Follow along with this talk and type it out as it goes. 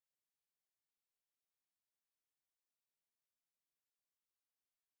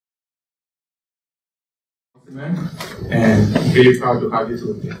And really proud to have you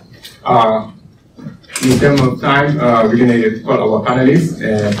today. In terms of time, we're going to call our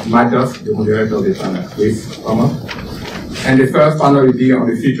panelists, Matos, the moderator of the panel. Please, come on. And the first panel will be on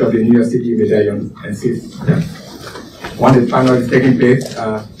the future of the New York City Medallion and system. When the panel is taking place,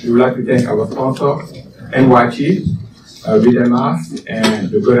 we would like to thank our sponsors, NYC, Mass, and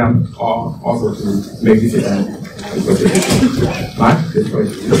the program also to make this event.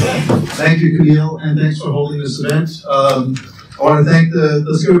 Thank you, Camille, and thanks for holding this event. I want to thank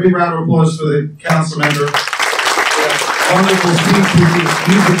let's give a big round of applause for the council member. Wonderful speech, which is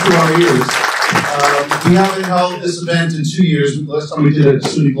music to our ears. We haven't held this event in 2 years. Last time we did it at the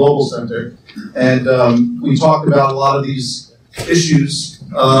SUNY Global Center, and we talked about a lot of these issues.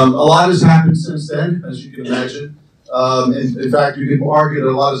 A lot has happened since then, as you can imagine. In fact, you can argue that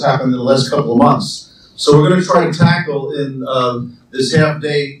a lot has happened in the last couple of months. So we're going to try to tackle in this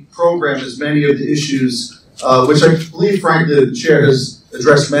half-day program as many of the issues, which I believe, frankly, the chair has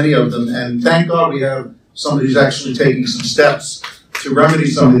addressed many of them. And thank God we have somebody who's actually taking some steps to remedy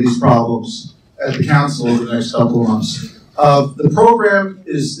some of these problems at the council over the next couple of months. The program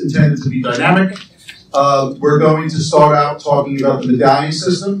is intended to be dynamic. We're going to start out talking about the medallion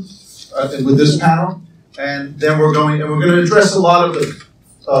system with this panel, and then we're going to address a lot of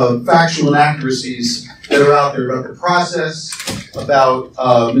the factual inaccuracies that are out there about the process, about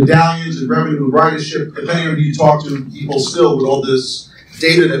medallions and revenue and ridership. Depending on who you talk to, people still, with all this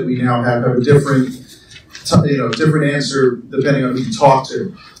data that we now have a different answer depending on who you talk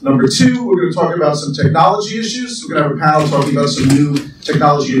to. Number two, we're going to talk about some technology issues. We're going to have a panel talking about some new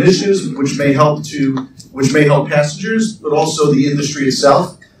technology initiatives which may help passengers, but also the industry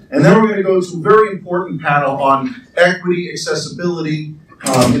itself. And then we're going to go to a very important panel on equity, accessibility,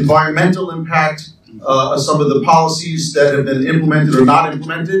 environmental impact, some of the policies that have been implemented or not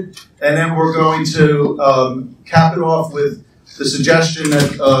implemented. And then we're going to cap it off with the suggestion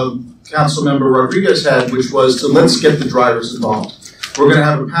that Councilmember Rodriguez had, which was to let's get the drivers involved. We're going to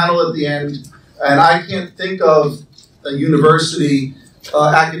have a panel at the end, and I can't think of a university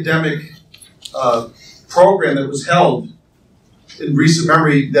academic program that was held in recent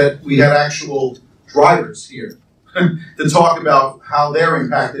memory that we had actual drivers here to talk about how they're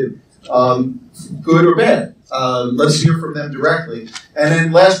impacted, good or bad. Let's hear from them directly. And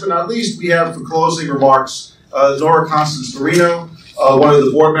then last but not least, we have for closing remarks, Nora Constance Marino, one of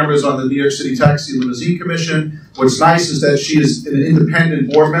the board members on the New York City Taxi and Limousine Commission. What's nice is that she is an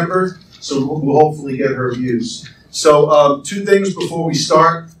independent board member, so we'll hopefully get her views. So two things before we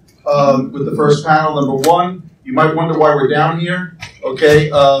start with the first panel. Number one, you might wonder why we're down here. Okay,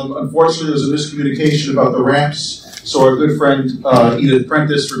 unfortunately there's a miscommunication about the ramps. So our good friend Edith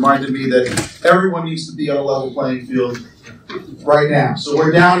Prentice reminded me that everyone needs to be on a level playing field right now. So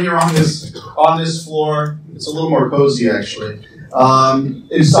we're down here on this floor. It's a little more cozy actually.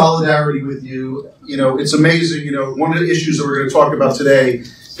 In solidarity with you. You know, it's amazing. You know, one of the issues that we're going to talk about today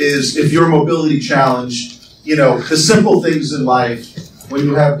is if you're mobility challenged, you know, the simple things in life, when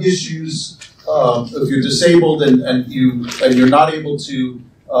you have issues, if you're disabled and you're not able to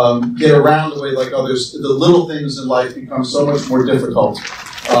get around the way like others, the little things in life become so much more difficult.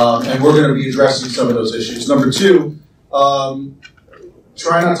 And we're going to be addressing some of those issues. Number two,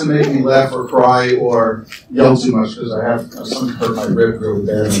 try not to make me laugh or cry or yell too much because I have something hurt my rib really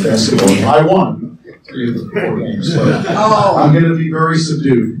bad in basketball. I won 3 of the 4 games, but I'm going to be very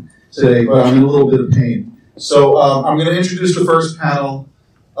subdued today, but I'm in a little bit of pain. So I'm going to introduce the first panel.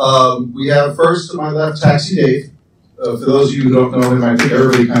 We have first to my left, Taxi Dave. For those of you who don't know him, I think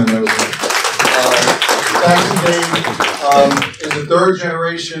everybody kind of knows him. Taxi Dave is a third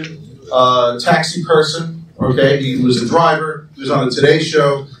generation taxi person. Okay, he was a driver. He was on the Today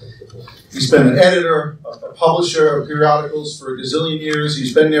Show. He's been an editor, a publisher of periodicals for a gazillion years.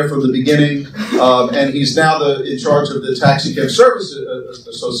 He's been there from the beginning, and he's now in charge of the Taxi Cab Service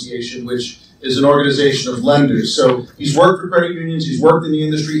Association, which is an organization of lenders. So he's worked for credit unions. He's worked in the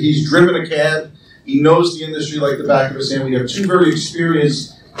industry. He's driven a cab. He knows the industry like the back of his hand. We have 2 very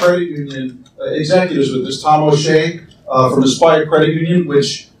experienced credit union executives with us. Tom O'Shea from Aspire Credit Union,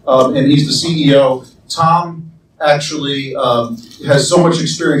 and he's the CEO. Tom actually has so much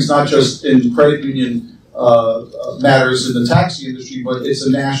experience, not just in credit union matters in the taxi industry, but it's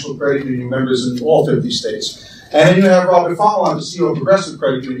a national credit union, members in all 50 states. And then you have Robert Fallon, the CEO of Progressive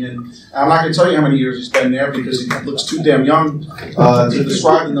Credit Union. I'm not going to tell you how many years he's been there because he looks too damn young to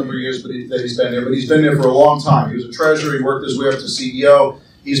describe the number of years that he's been there, but he's been there for a long time. He was a treasurer, he worked his way up to CEO.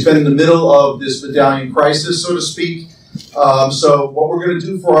 He's been in the middle of this medallion crisis, so to speak. So what we're going to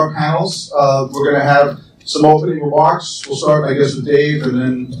do for our panels, we're going to have some opening remarks. We'll start, I guess, with Dave, and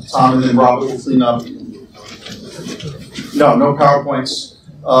then Tom, and then Robert will clean up. No PowerPoints.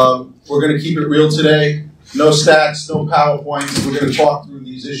 We're going to keep it real today. No stats, no PowerPoints. We're going to talk through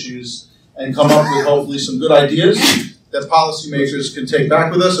these issues and come up with hopefully some good ideas that policymakers can take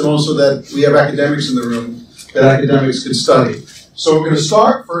back with us, and also that we have academics in the room that academics can study. So we're going to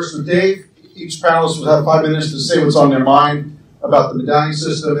start first with Dave. Each panelist will have 5 minutes to say what's on their mind about the Medallion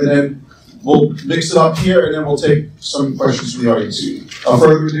system, and then we'll mix it up here, and then we'll take some questions from the audience. Without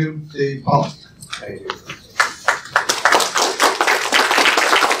further ado, Dave Pollock. Thank you.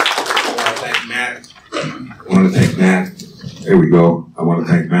 I want to thank Matt. There we go. I want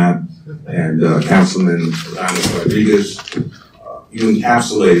to thank Matt and Councilman Rodriguez. You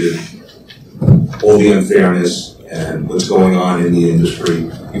encapsulated all the unfairness and what's going on in the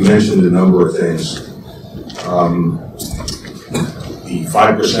industry. You mentioned a number of things. The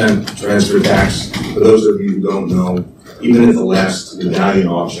 5% transfer tax, for those of you who don't know, even at the last Medallion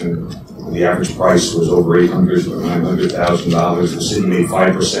auction, the average price was over $800,000 or $900,000. The city made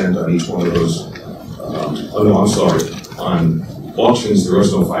 5% on each one of those. Oh no, I'm sorry. On auctions, there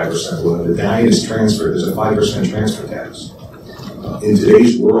was no 5%. When the Medallion is transferred, there's a 5% transfer tax. In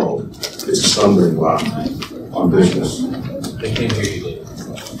today's world, it's a stumbling block on business. They can't hear you later.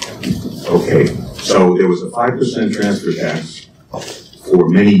 Okay, so there was a 5% transfer tax for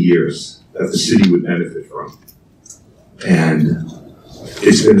many years that the city would benefit from. And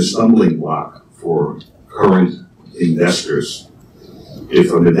it's been a stumbling block for current investors.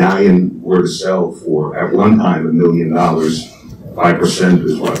 If a Medallion were to sell for, at one time, $1 million, 5%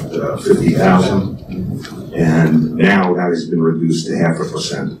 is what, 50,000? And now that has been reduced to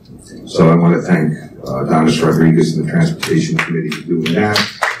 0.5%. So I want to thank Donis Rodriguez and the Transportation Committee for doing that.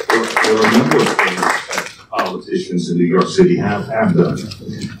 There are a number of things that politicians in New York City have done.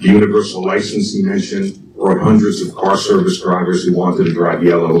 The universal license he mentioned brought hundreds of car service drivers who wanted to drive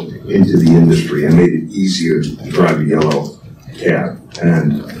yellow into the industry and made it easier to drive a yellow cab.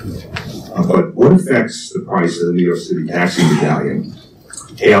 And but what affects the price of the New York City taxi Medallion?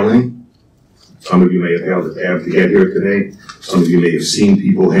 Hailing. Some of you may have hailed a cab to get here today. Some of you may have seen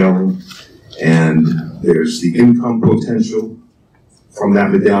people hailing. And there's the income potential from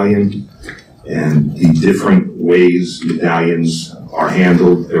that Medallion and the different ways Medallions are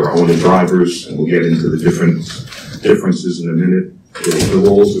handled. There are owner drivers, and we'll get into the differences in a minute. There's the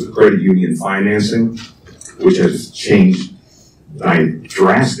roles of credit union financing, which has changed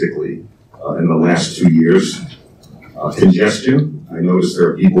drastically in the last 2 years. Congestion. I noticed there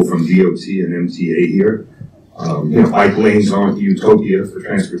are people from DOT and MTA here. Bike lanes aren't the utopia for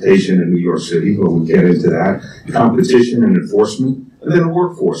transportation in New York City, but we'll get into that. Competition and enforcement, and then the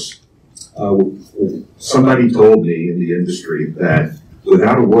workforce. Somebody told me in the industry that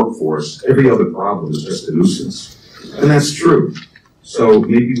without a workforce, every other problem is just a nuisance, and that's true. So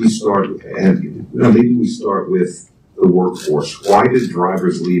maybe we start, with the workforce. Why did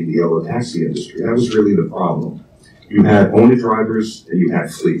drivers leave the yellow taxi industry? That was really the problem. You had owner drivers and you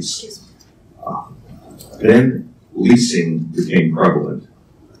had fleets. Then leasing became prevalent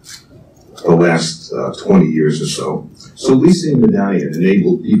the last 20 years or so. So leasing Medallion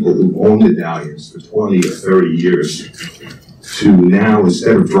enabled people who owned Medallions for 20 or 30 years to now,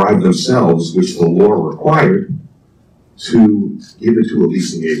 instead of drive themselves, which the law required, to give it to a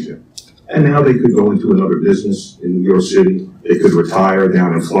leasing agent. And now they could go into another business in New York City. They could retire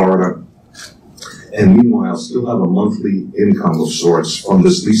down in Florida. And meanwhile, still have a monthly income of sorts from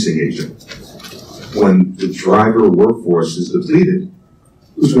this leasing agent. When the driver workforce is depleted,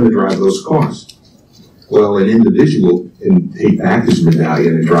 who's going to drive those cars? Well, an individual can take back his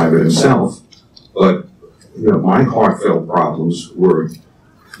Medallion and drive it himself, but my heartfelt problems were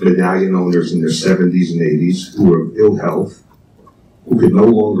Medallion owners in their 70s and 80s who were ill health, who could no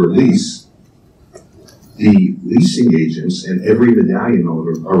longer lease. The leasing agents and every Medallion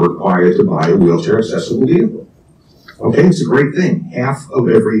owner are required to buy a wheelchair accessible vehicle. Okay, it's a great thing. Half of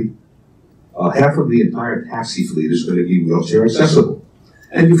the entire taxi fleet is going to be wheelchair accessible.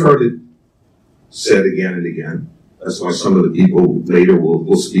 And you've heard it said again and again. That's why some of the people later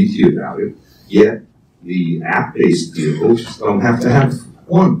will speak to you about it. Yet, the app-based vehicles don't have to have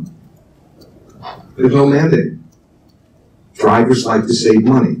one. There's no mandate. Drivers like to save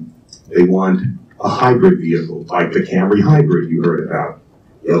money. They want a hybrid vehicle, like the Camry hybrid you heard about.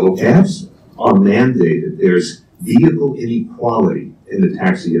 Yellow cabs are mandated. There's vehicle inequality in the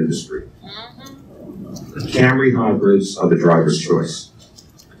taxi industry. Camry hybrids are the driver's choice.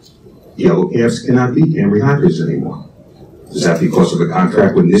 Yellow cabs cannot be Camry hybrids anymore. Is that because of a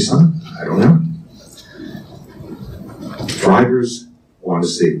contract with Nissan? I don't know. Drivers want to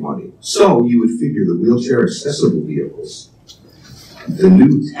save money. So you would figure the wheelchair accessible vehicles the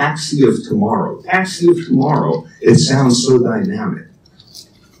new taxi of tomorrow. Taxi of tomorrow, it sounds so dynamic.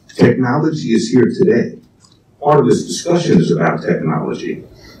 Technology is here today. Part of this discussion is about technology.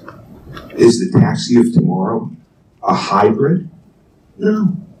 Is the taxi of tomorrow a hybrid?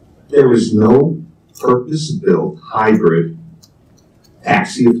 No. There is no purpose-built hybrid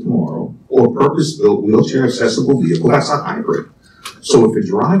taxi of tomorrow or purpose-built wheelchair-accessible vehicle that's a hybrid. So if a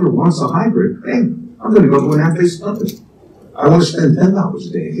driver wants a hybrid, hey, I'm going to go to an app-based company. I want to spend $10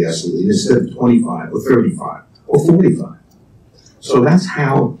 a day in gasoline instead of 25 or 35 or 45. So that's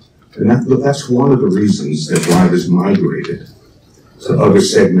how, and that's one of the reasons that drivers migrated to other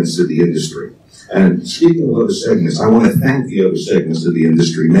segments of the industry. And speaking of other segments, I want to thank the other segments of the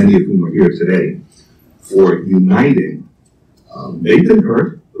industry, many of whom are here today, for uniting. They've been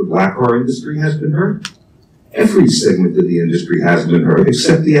hurt. The black car industry has been hurt. Every segment of the industry has been hurt,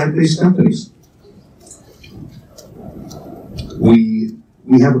 except the app-based companies. We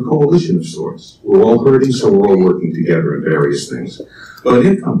have a coalition of sorts. We're all hurting, so we're all working together in various things. But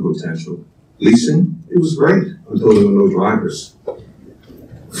income potential, leasing, it was great until there were no drivers.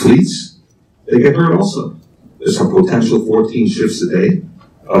 Fleets, they get hurt also. There's a potential 14 shifts a day,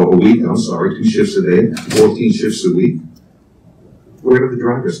 a week, 2 shifts a day, 14 shifts a week. Where do the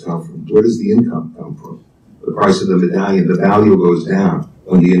drivers come from? Where does the income come from? The price of the medallion, the value goes down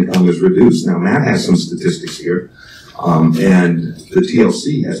when the income is reduced. Now, Matt has some statistics here, and the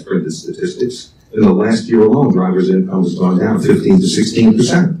TLC has printed statistics. In the last year alone, drivers' income has gone down 15 to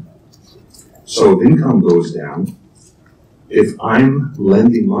 16%. So if income goes down, if I'm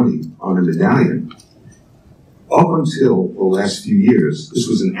lending money on a medallion, up until the last few years, this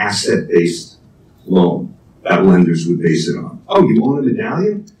was an asset-based loan that lenders would base it on. Oh, you own a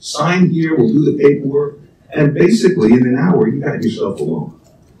medallion? Sign here, we'll do the paperwork, and basically in an hour, you got yourself a loan.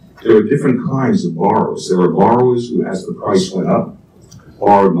 There are different kinds of borrowers. There are borrowers who, as the price went up,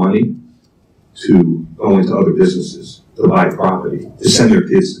 borrowed money to go into other businesses, to buy property, to send their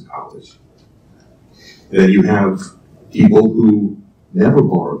kids to college. Then you have people who never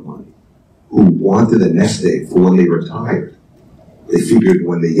borrowed money, who wanted a nest egg for when they retired. They figured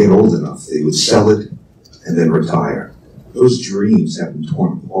when they get old enough, they would sell it and then retire. Those dreams have been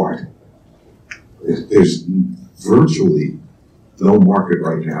torn apart. There's virtually no market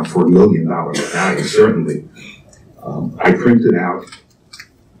right now for $1 million medallion, certainly. I printed out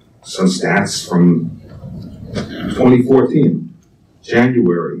some stats from 2014.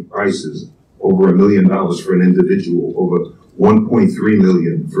 January prices over $1 million for an individual, over 1.3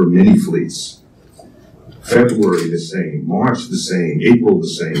 million for mini fleets. February the same, March the same, April the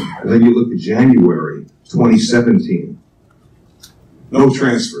same. And then you look at January 2017. No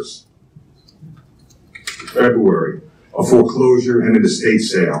transfers. February, a foreclosure and an estate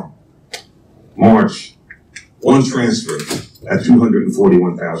sale. March, one transfer at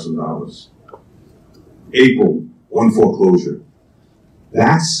 $241,000. April, one foreclosure.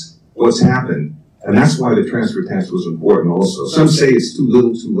 That's what's happened. And that's why the transfer tax was important also. Some say it's too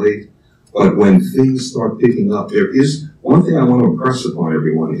little, too late. But when things start picking up, there is one thing I want to impress upon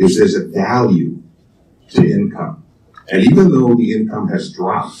everyone is there's a value to income. And even though the income has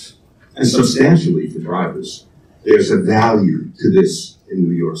dropped, and substantially for drivers, there's a value to this in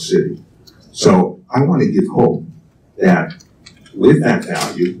New York City. So I want to give hope that with that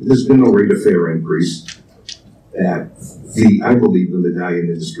value, there's been no rate of fare increase, that I believe the medallion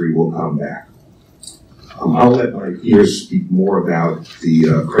industry will come back. I'll let my peers speak more about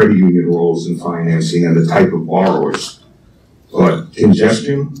the credit union roles in financing and the type of borrowers. But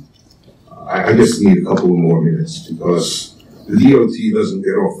congestion, I just need a couple of more minutes because the DOT doesn't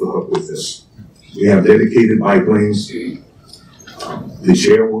get off the hook with this. We have dedicated bike lanes. The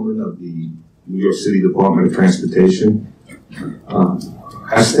chairwoman of the New York City Department of Transportation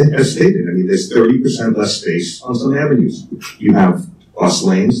has stated, I mean, there's 30% less space on some avenues. You have bus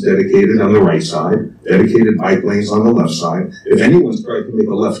lanes dedicated on the right side, dedicated bike lanes on the left side. If anyone's trying to make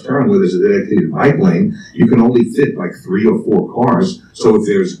a left turn where there's a dedicated bike lane, you can only fit like 3 or 4 cars. So if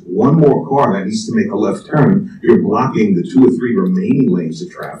there's one more car that needs to make a left turn, you're blocking the 2 or 3 remaining lanes of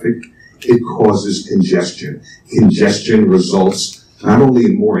traffic. It causes congestion. Congestion results not only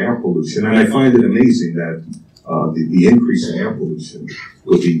in more air pollution, and I find it amazing that the increase in air pollution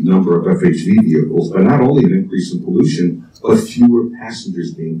with the number of FHV vehicles, but not only an increase in pollution, but fewer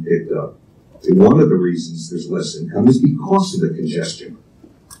passengers being picked up. And one of the reasons there's less income is because of the congestion.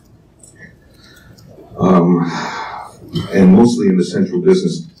 And mostly in the central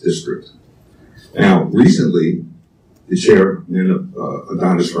business district. Now, recently, the chairman,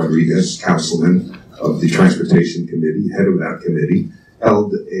 Adonis Rodriguez, councilman of the Transportation Committee, head of that committee,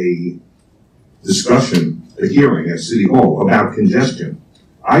 held a discussion a hearing at City Hall about congestion.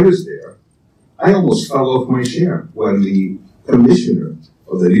 I was there. I almost fell off my chair when the commissioner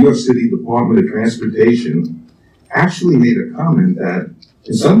of the New York City Department of Transportation actually made a comment that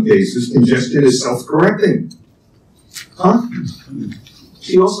in some cases congestion is self-correcting. Huh?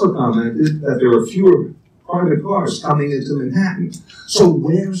 She also commented that there are fewer private cars coming into Manhattan. So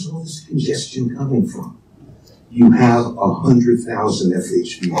where's all this congestion coming from? You have 100,000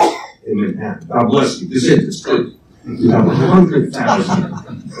 FHVs in Manhattan. God bless you. This is good. You have 100,000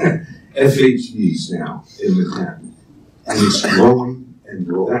 FHVs now in Manhattan. And it's growing and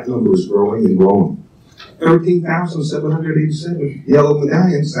growing. That number is growing and growing. 13,787 yellow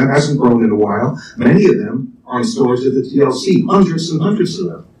medallions. That hasn't grown in a while. Many of them are in storage at the TLC. Hundreds and hundreds of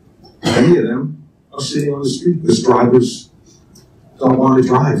them. Many of them are sitting on the street because drivers don't want to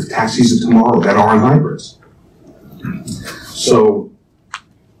drive taxis of tomorrow that aren't hybrids. So,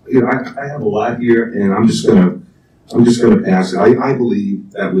 you know, I have a lot here, and I'm just gonna pass it. I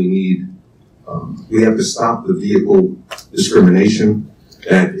believe that we have to stop the vehicle discrimination.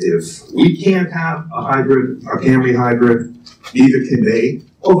 That if we can't have a hybrid, a Camry hybrid, neither can they,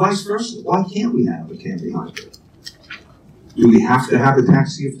 or vice versa. Why can't we have a Camry hybrid? Do we have to have a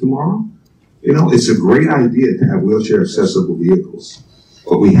taxi of tomorrow? You know, it's a great idea to have wheelchair accessible vehicles,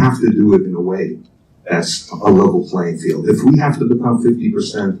 but we have to do it in a way that's a level playing field. If we have to become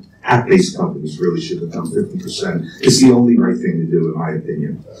 50%, app-based companies really should become 50%. It's the only right thing to do, in my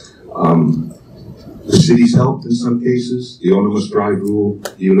opinion. The city's helped in some cases, the owner must drive rule,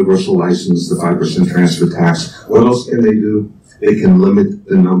 the universal license, the 5% transfer tax. What else can they do? They can limit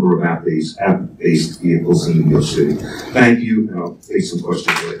the number of app-based vehicles in New York City. Thank you, and I'll take some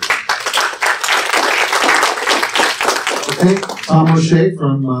questions later. Okay, Tom O'Shea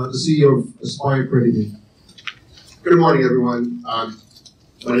from the CEO of Aspire Credit Union. Good morning, everyone.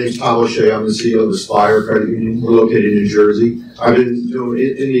 My name is Tom O'Shea. I'm the CEO of Aspire Credit Union. We're located in New Jersey. I've been doing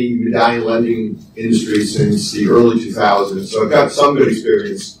in the medallion lending industry since the early 2000s, so I've got some good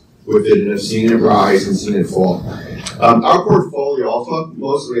experience with it, and I've seen it rise and seen it fall. Our portfolio, I'll talk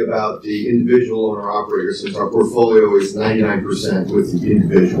mostly about the individual owner-operator, since our portfolio is 99% with the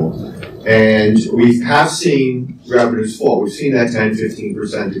individual. And we have seen revenues fall. We've seen that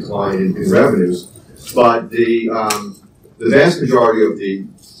 10-15% decline in revenues, but the vast majority of the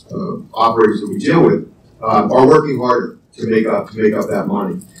operators that we deal with are working harder to make up that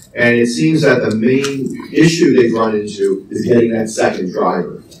money. And it seems that the main issue they've run into is getting that second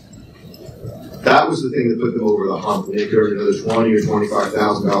driver. That was the thing that put them over the hump. They could earn another $20,000 or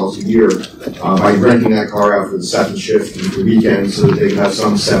 $25,000 a year by renting that car out for the second shift and the weekend, so that they can have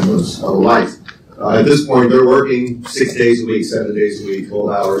some semblance of life. At this point, they're working 6 days a week, 7 days a week, 12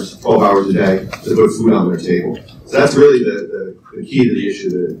 hours a day to put food on their table. So that's really the key to the issue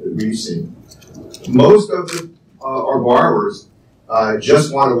that we've seen. Most of our borrowers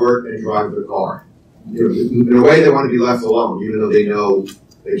just want to work and drive their car. You know, in a way, they want to be left alone, even though they know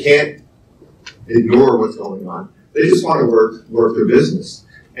they can't ignore what's going on. They just want to work their business.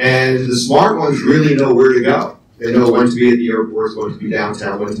 And the smart ones really know where to go. They know when to be at the airport, when to be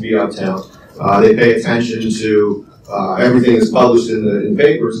downtown, when to be uptown. They pay attention to everything that's published in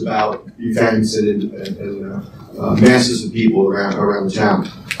papers about events and masses of people around the town.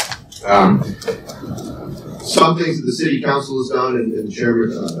 Some things that the city council has done, and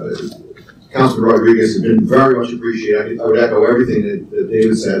Chairman Councilman Rodriguez has been very much appreciated. I would echo everything that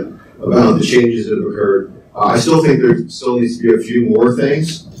David said about the changes that have occurred. I still think there still needs to be a few more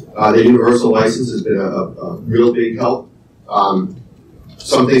things. The universal license has been a real big help.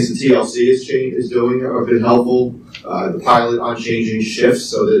 Some things the TLC is doing have been helpful. The pilot on changing shifts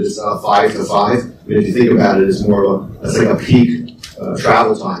so that it's 5 to 5. I mean, if you think about it, it's more of that's like a peak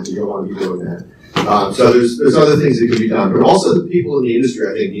travel time. You don't want to be doing that. So there's other things that can be done, but also the people in the industry,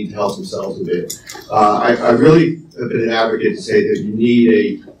 I think, need to help themselves a bit. I really have been an advocate to say that you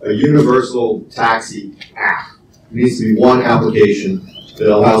need a universal taxi app. It needs to be one application that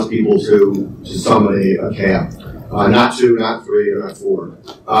allows people to summon a cab. Not 2, not 3, or not 4.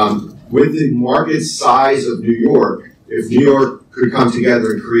 With the market size of New York, if New York could come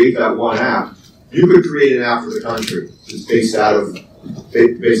together and create that one app, you could create an app for the country that's based out of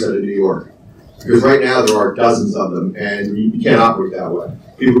New York. Because right now there are dozens of them, and you can't operate that way.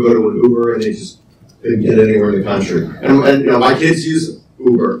 People go to an Uber and they can get anywhere in the country. And you know, my kids use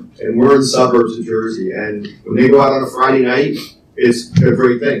Uber, and we're in the suburbs of Jersey, and when they go out on a Friday night, it's a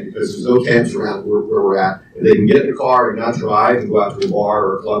great thing because there's no cabs around where we're at, and they can get in a car and not drive and go out to a bar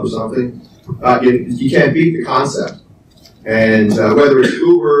or a club or something. You can't beat the concept. And whether it's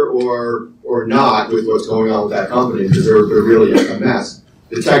Uber or not, with what's going on with that company, because they're really a mess.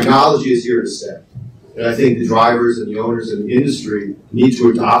 The technology is here to stay. And I think the drivers and the owners in the industry need to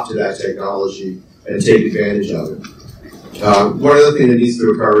adopt to that technology and take advantage of it. One other thing that needs to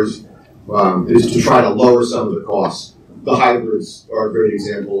occur is to try to lower some of the costs. The hybrids are a great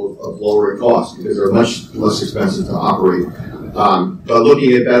example of lowering costs because they're much less expensive to operate. But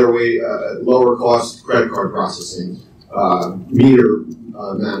looking at better lower cost credit card processing, meter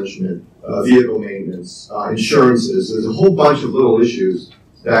management, vehicle maintenance, insurances. There's a whole bunch of little issues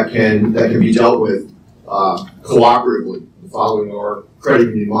that can be dealt with cooperatively. Following our credit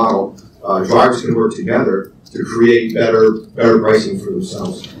union model, drivers can work together to create better pricing for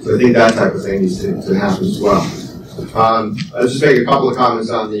themselves. So I think that type of thing needs to happen as well. I'll just make a couple of comments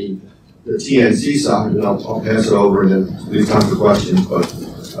on the TNC side, and I'll pass it over and then leave time for questions. But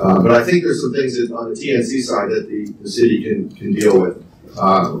I think there's some things that on the TNC side that the city can deal with.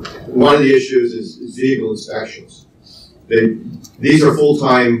 One of the issues is vehicle inspections. These are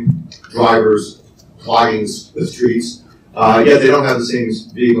full-time drivers clogging the streets, yet they don't have the same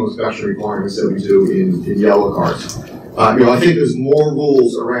vehicle inspection requirements that we do in yellow cars. I think there's more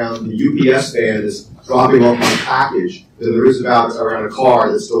rules around the UPS van that's dropping off my package than there is around a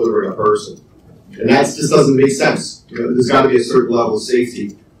car that's delivering a person. And that just doesn't make sense. There's got to be a certain level of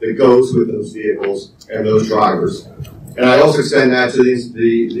safety that goes with those vehicles and those drivers. And I also extend that to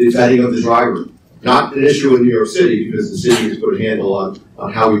the vetting of the driver. Not an issue in New York City because the city has put a handle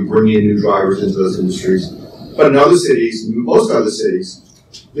on how we bring in new drivers into those industries. But in other cities, most other cities,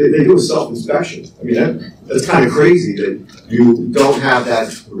 they do a self-inspection. I mean, that's kind of crazy that you don't have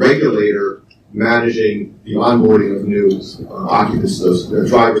that regulator managing the onboarding of new occupants, those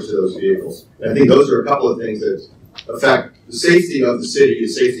drivers to those vehicles. And I think those are a couple of things that affect the safety of the city, the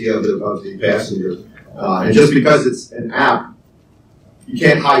safety of the passenger. And just because it's an app, you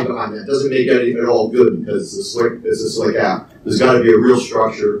can't hide behind that. It doesn't make it at all good because it's a slick app. There's got to be a real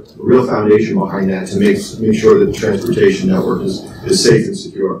structure, a real foundation behind that to make sure that the transportation network is safe and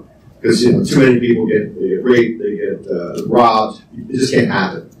secure. Because too many people get raped, they get robbed. It just can't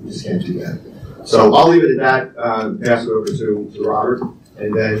happen. You just can't do that. So I'll leave it at that. Pass it over to Robert,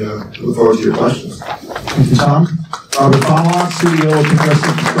 and then look forward to your questions. Thank you, Tom. Robert Fallon, CEO of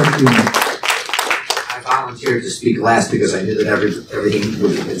Progressive Credit Union. I volunteered to speak last because I knew that everything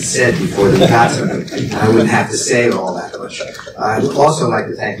would have been said before they got to me, and I wouldn't have to say all that much. I'd also like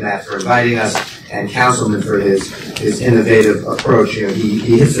to thank Matt for inviting us and Councilman for his innovative approach.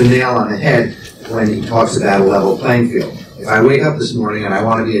 He hits the nail on the head when he talks about a level playing field. If I wake up this morning and I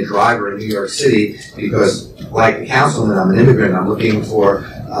want to be a driver in New York City because, like the councilman, I'm an immigrant, I'm looking for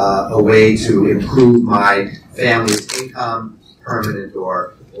a way to improve my family's income, permanent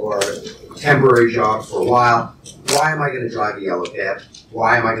or temporary job for a while, why am I going to drive a yellow cab?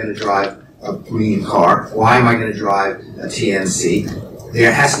 Why am I going to drive a green car? Why am I going to drive a TNC?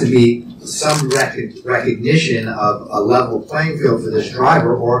 There has to be some recognition of a level playing field for this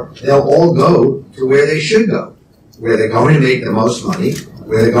driver, or they'll all go to where they should go, where they're going to make the most money,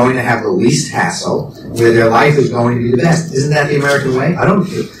 where they're going to have the least hassle, where their life is going to be the best. Isn't that the American way? I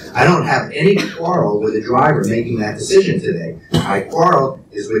don't have any quarrel with a driver making that decision today. My quarrel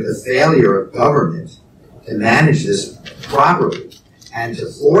is with the failure of government to manage this properly and to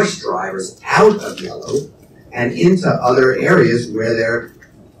force drivers out of yellow and into other areas where they're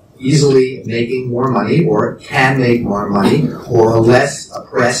easily making more money or can make more money or are less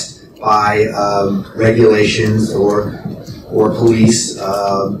oppressed by regulations or police.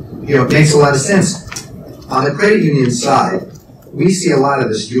 It makes a lot of sense. On the credit union side, we see a lot of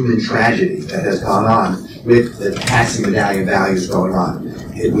this human tragedy that has gone on with the taxi medallion values going on.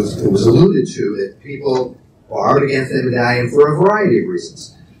 It was alluded to that people borrowed against the medallion for a variety of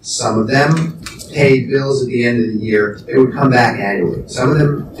reasons. Some of them paid bills at the end of the year. They would come back annually. Some of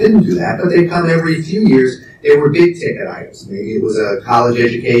them didn't do that, but they'd come every few years. They were big ticket items. Maybe it was a college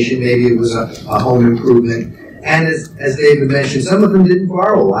education. Maybe it was a home improvement. And as David mentioned, some of them didn't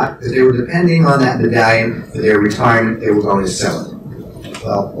borrow a lot because they were depending on that medallion for their retirement. They were going to sell it.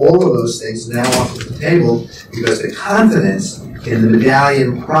 Well, all of those things are now off the table because the confidence in the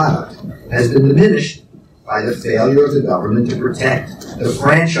medallion product has been diminished by the failure of the government to protect the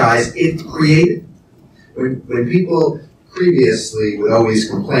franchise it created. When people previously would always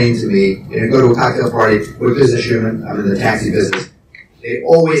complain to me, go to a cocktail party, what business you're in? I'm in the taxi business. They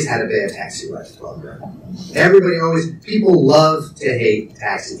always had a bad taxi ride program. People love to hate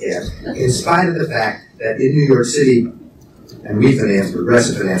taxi cabs, in spite of the fact that in New York City, and we financed,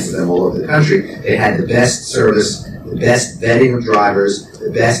 Progressive financed them all over the country, they had the best service, the best vetting of drivers, the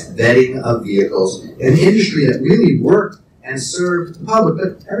best vetting of vehicles, an industry that really worked and served the public,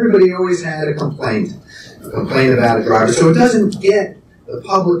 but everybody always had a complaint about a driver. So it doesn't get the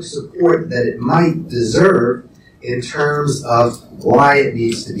public support that it might deserve in terms of why it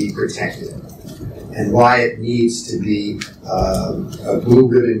needs to be protected and why it needs to be a blue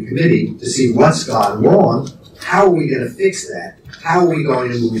ribbon committee to see what's gone wrong, how are we going to fix that, how are we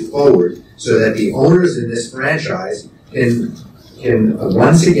going to move forward so that the owners in this franchise can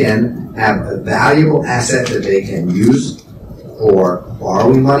once again have a valuable asset that they can use for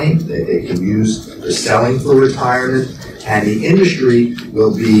borrowing money, that they can use for selling for retirement, and the industry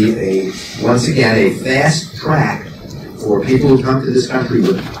will be once again a fast track for people who come to this country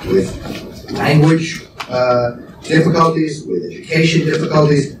with language difficulties, with education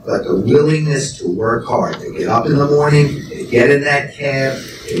difficulties, but the willingness to work hard. They get up in the morning, they get in that cab,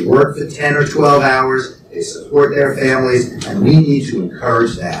 they work for 10 or 12 hours, they support their families, and we need to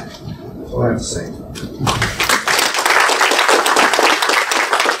encourage that. That's all I have to say.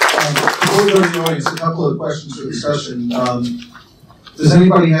 Before we go to the audience, a couple of questions for discussion. Does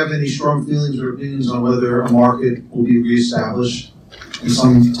anybody have any strong feelings or opinions on whether a market will be reestablished in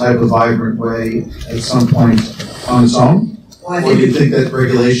some type of vibrant way at some point on its own? Well, or do you think that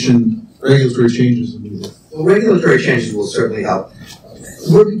regulatory changes will be there? Well, regulatory changes will certainly help.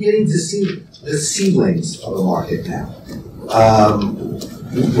 We're beginning to see the seedlings of the market now.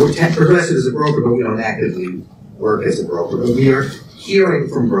 We're progressive as a broker, but we don't actively work as a broker. But we are hearing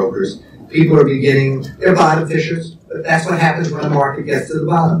from brokers. People are beginning, they're bottom fishers, but that's what happens when a market gets to the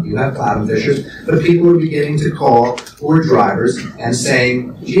bottom. You have bottom fishers, but people are beginning to call who are drivers and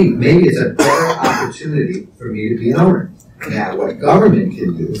saying, gee, maybe it's a better opportunity for me to be an owner. Now, what government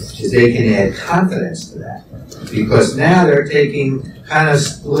can do is they can add confidence to that. Because now they're taking kind of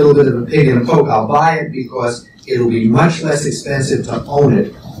a little bit of a pig in a poke. I'll buy it because it'll be much less expensive to own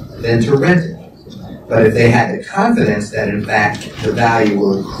it than to rent it. But if they had the confidence that, in fact, the value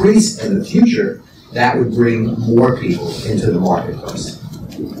will increase in the future, that would bring more people into the marketplace.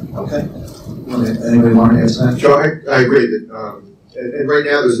 Okay. Anybody want to answer that? Joe, I agree that, and right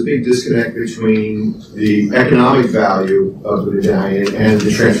now there's a big disconnect between the economic value of the medallion and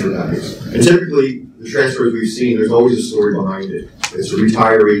the transfer values. And typically, the transfers we've seen, there's always a story behind it. It's a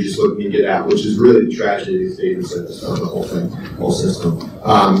retiree just looking to get out, which is really the tragedy of the whole thing, whole system.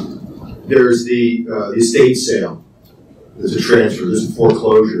 There's the estate sale. There's a transfer. There's a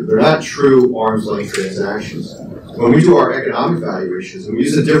foreclosure. They're not true arm's length transactions. When we do our economic valuations, and we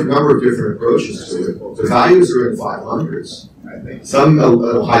use a number of different approaches to it, the values are in the 500s. Some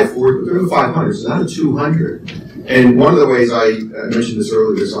a high 40s, but they're in the 500s, not in 200. And one of the ways I mentioned this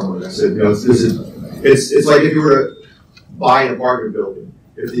earlier to someone, I said, it's like if you were to buy an apartment building.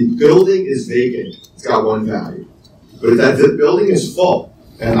 If the building is vacant, it's got one value. But if the building is full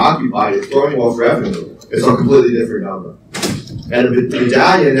and occupied, it's throwing off revenue, it's a completely different number. And the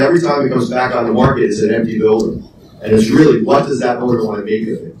medallion, every time it comes back on the market, is an empty building. And it's really, what does that owner want to make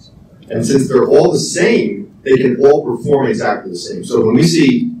of it? And since they're all the same, they can all perform exactly the same. So when we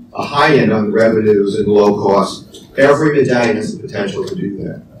see a high end on the revenues and low costs, every medallion has the potential to do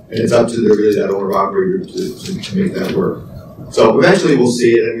that. And it's up to that owner-operator to make that work. So eventually we'll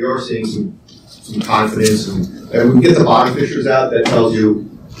see it, and we are seeing some confidence. And when we get the bottom fishers out, that tells you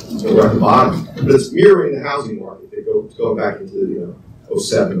we're at the bottom. But it's mirroring the housing market. They go back into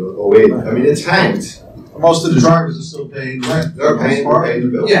 07 or 08. I mean, it's tanked. Most of the drivers are still paying rent. They're paying the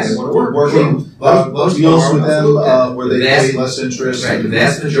bills. Yes. They want to work. Most deals with them where they pay less interest. Right. The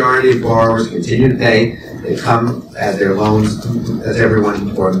vast majority of borrowers continue to pay. They come at their loans, as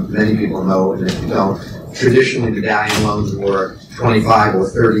everyone or many people know, and if you don't, traditionally medallion loans were 25 or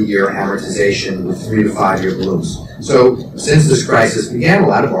 30-year amortization with 3 to 5 year balloons. So since this crisis began, a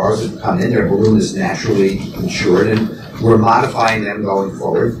lot of borrowers have come in. Their balloon is naturally insured, and we're modifying them going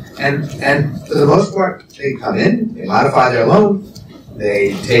forward. And for the most part, they come in, they modify their loan,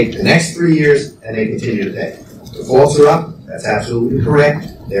 they take the next 3 years, and they continue to pay. Defaults are up. That's absolutely correct.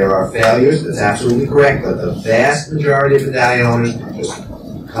 There are failures. That's absolutely correct. But the vast majority of medallion owners just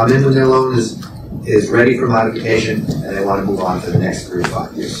come in when their loan is ready for modification, and they want to move on to the next 3 to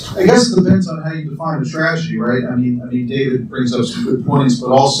 5 years. I guess it depends on how you define the strategy, right? I mean, David brings up some good points, but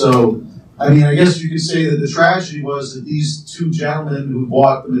also, I guess you could say that the strategy was that these two gentlemen who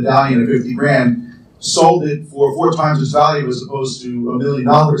bought the medallion at 50 grand sold it for 4 times its value as opposed to $1 million.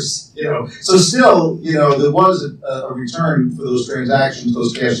 So still, there was a return for those transactions,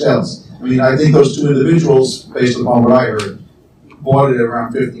 those cash sales. I mean, I think those two individuals, based upon what I heard, bought it at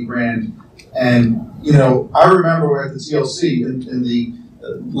around 50 grand. And, I remember at the TLC in the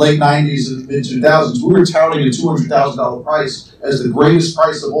late 90s and mid 2000s, we were touting a $200,000 price as the greatest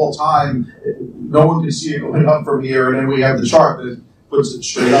price of all time. No one could see it going up from here. And then we have the chart that puts it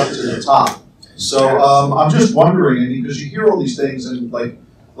straight up to the top. So I'm just wondering, I mean, because you hear all these things, and like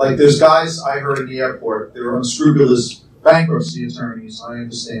there's guys I heard in the airport, there are unscrupulous bankruptcy attorneys, I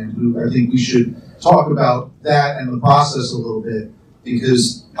understand, who I think we should talk about that and the process a little bit,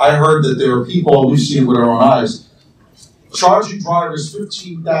 because I heard that there are people, we've seen it with our own eyes, charging drivers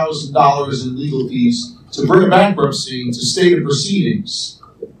 $15,000 in legal fees to bring a bankruptcy to stay the proceedings,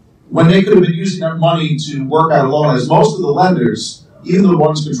 when they could have been using that money to work out a loan, as most of the lenders, even the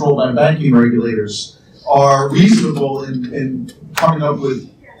ones controlled by banking regulators, are reasonable in coming up with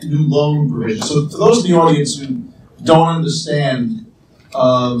new loan provisions. So for those in the audience who don't understand,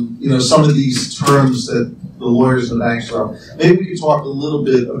 some of these terms that the lawyers and the banks throw, maybe we could talk a little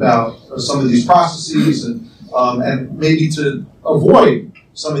bit about some of these processes and maybe to avoid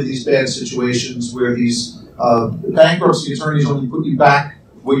some of these bad situations where these bankruptcy attorneys only put you back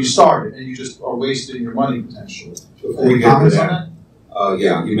where you started and you just are wasting your money potentially. Before we get to that,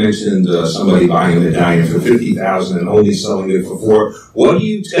 you mentioned somebody buying a medallion for $50,000 and only selling it for $4,000. What do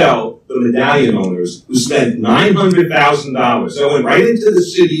you tell the medallion owners who spent $900,000? That went right into the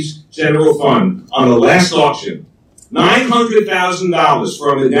city's general fund on the last auction. $900,000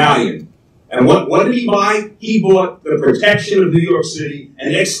 for a medallion. And what did he buy? He bought the protection of New York City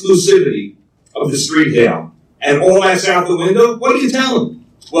and exclusivity of the street hail. And all that's out the window? What do you tell them?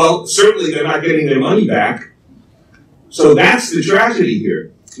 Well, certainly they're not getting their money back. So that's the tragedy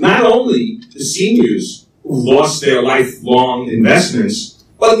here. Not only the seniors who lost their lifelong investments,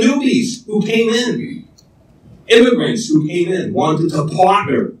 but newbies who came in, immigrants who came in, wanted to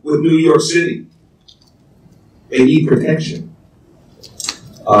partner with New York City. They need protection.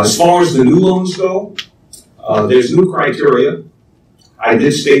 As far as the new loans go, there's new criteria. I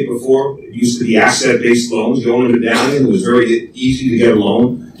did state before, it used to be asset-based loans. You own a medallion, it was very easy to get a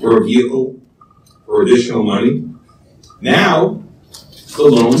loan for a vehicle for additional money. Now, the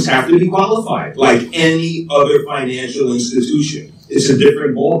loans have to be qualified, like any other financial institution. It's a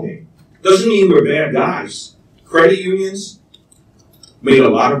different ballgame. Doesn't mean we're bad guys. Credit unions made a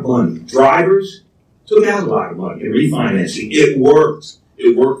lot of money. Drivers took out a lot of money in refinancing. It worked.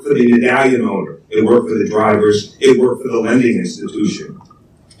 It worked for the medallion owner. It worked for the drivers. It worked for the lending institution.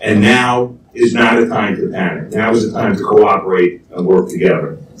 And now is not a time to panic. Now is a time to cooperate and work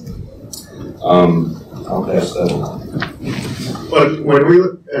together. I'll pass that on. But when we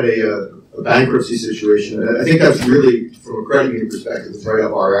look at a bankruptcy situation, I think that's really, from a credit union perspective, it's right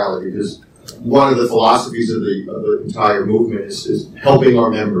up our alley, because one of the philosophies of the entire movement is helping our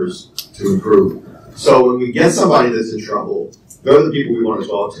members to improve. So when we get somebody that's in trouble, they're the people we want to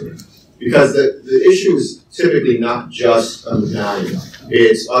talk to. Because the issue is typically not just a medallion.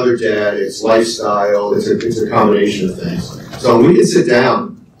 It's other debt, it's lifestyle, it's a combination of things. So when we can sit down,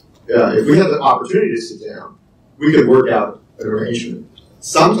 if we have the opportunity to sit down, we could work out an arrangement.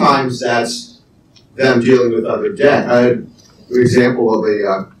 Sometimes that's them dealing with other debt. I had an example of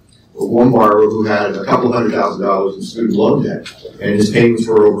one borrower who had a couple $100,000 in student loan debt, and his payments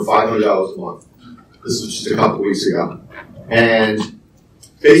were over $500 a month. This was just a couple weeks ago. And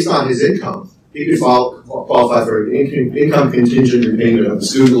based on his income, he could qualify for an income contingent repayment of the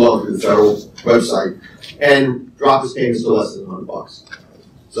student loan through the federal website and drop his payments to less than $100.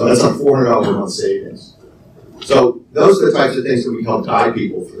 So that's a $400 a month savings. So those are the types of things that we help guide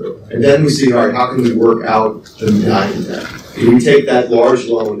people through. And then we see, all right, how can we work out the medallion debt? Do we take that large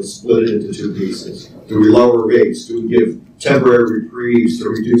loan and split it into two pieces? Do we lower rates? Do we give temporary reprieves to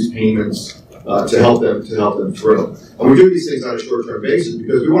reduce payments to help them through? And we do these things on a short-term basis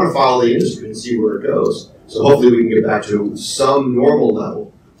because we want to follow the industry and see where it goes. So hopefully we can get back to some normal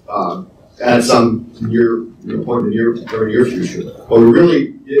level at some point in the near future. But we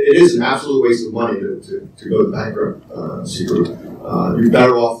really, it is an absolute waste of money to go the bankruptcy route. You're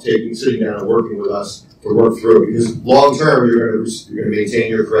better off sitting down and working with us to work through, because long term you're going to maintain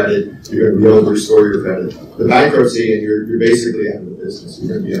your credit, you're going to be able to restore your credit. The bankruptcy, and you're basically out of the business.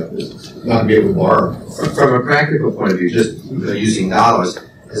 You're going to be out of business, not going to be able to borrow. From a practical point of view, just using dollars,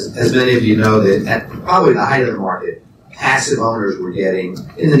 as many of you know, that at probably the height of the market, passive owners were getting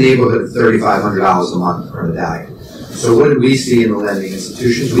in the neighborhood of $3,500 a month per medallion. So what did we see in the lending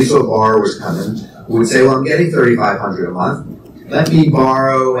institutions? We saw borrowers come in who would say, well, I'm getting $3,500 a month. Let me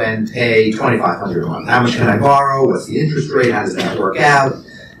borrow and pay $2,500 a month. How much can I borrow? What's the interest rate? How does that work out?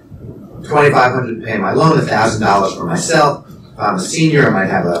 $2,500 to pay my loan, $1,000 for myself. If I'm a senior, I might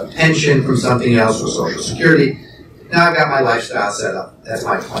have a pension from something else or Social Security. Now I've got my lifestyle set up. That's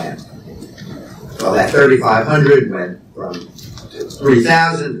my plan. Well, that $3,500 went from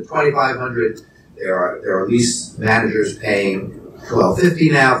 $3,000 to $2,500. There are lease managers paying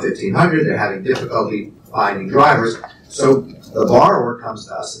 $1,250 now, $1,500. They're having difficulty finding drivers. So the borrower comes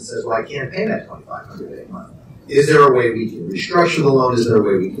to us and says, well, I can't pay that $2,500 a month. Is there a way we can restructure the loan? Is there a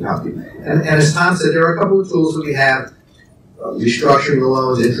way we can help you? And as Tom said, there are a couple of tools that we have, restructuring the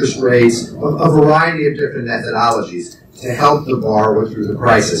loans, interest rates, a variety of different methodologies to help the borrower through the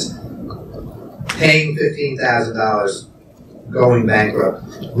crisis. Paying $15,000, going bankrupt,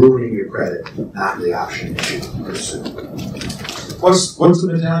 ruining your credit, not the option that you pursue. What's the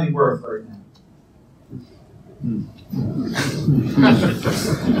Medallion worth right now?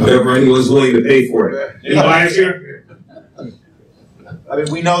 Whatever anyone's willing to pay for it. Any buyers here? I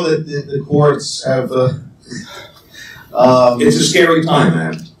mean, we know that the courts have. It's a scary time,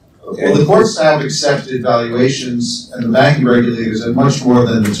 man. Okay. Well, the courts have accepted valuations, and the banking regulators at much more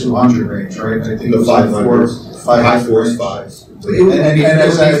than the 200 range, right? I think The 500. 500 is range. 5. It would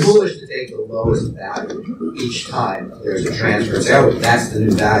be foolish to take the lowest value each time there's a transfer and say, oh, that's the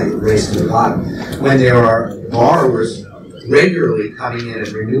new value, race to the bottom. When there are borrowers regularly coming in and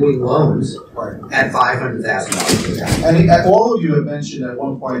renewing loans at $500,000 And all of you have mentioned at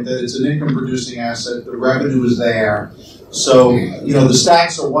one point that it's an income-producing asset, the revenue is there. So, you know, the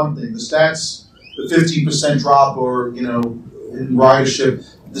stats are one thing. The stats, the 15% drop or, you know, in ridership,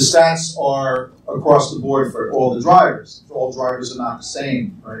 the stats are across the board for all the drivers. All drivers are not the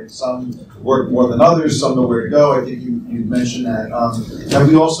same, right? Some work more than others, some know where to go. I think you mentioned that. Have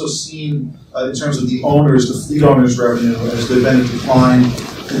we also seen, in terms of the owners, the fleet owners' revenue, has there been a decline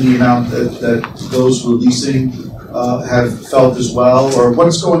in the amount that those who are leasing have felt as well? Or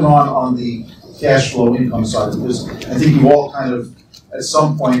what's going on the cash flow income side? Because I think you all kind of, at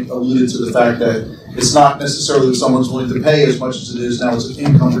some point, alluded to the fact that it's not necessarily that someone's willing to pay as much as it is now. It's an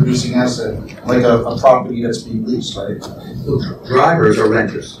income-producing asset, like a property that's being leased, right? Drivers are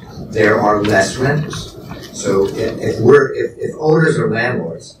renters. There are less renters. So if owners are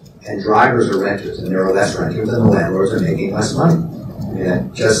landlords and drivers are renters, and there are less renters, then the landlords are making less money. I mean,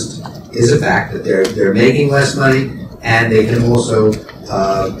 that just is a fact that they're making less money, and they can also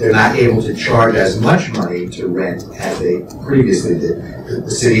they're not able to charge as much money to rent as they previously did.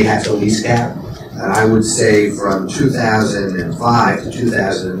 The city has a lease cap. And I would say from 2005 to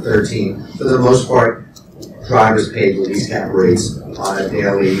 2013, for the most part, drivers paid the lease cap rates on a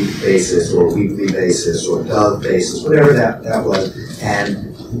daily basis or weekly basis or dove basis, whatever that was.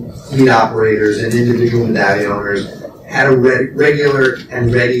 And fleet operators and individual medallion owners had a regular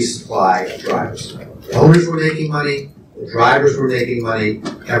and ready supply of drivers. The owners were making money, the drivers were making money,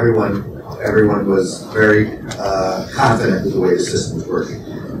 everyone was very confident with the way the system was working.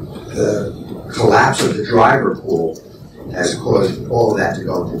 The collapse of the driver pool has caused all of that to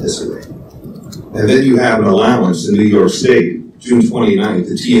go into disarray. And then you have an allowance in New York State, June 29th,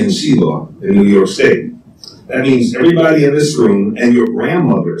 the TNC law in New York State. That means everybody in this room and your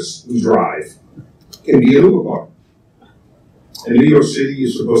grandmothers who drive can be an Uber car. In New York City, you're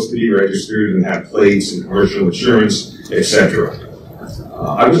supposed to be registered and have plates and commercial insurance, etc.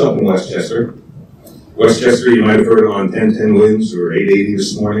 I was up in Westchester. Westchester, you might have heard on 1010 Winds or 880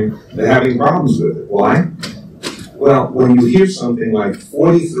 this morning. They're having problems with it. Why? Well, when you hear something like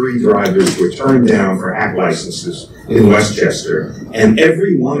 43 drivers were turned down for act licenses in Westchester, and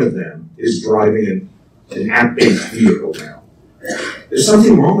every one of them is driving an app-based vehicle now. There's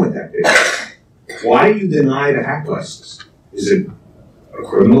something wrong with that vehicle. Why are you denied a hack license? Is it a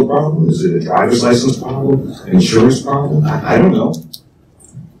criminal problem? Is it a driver's license problem? An insurance problem? I don't know.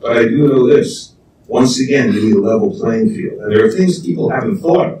 But I do know this. Once again, you need a level playing field. And there are things people haven't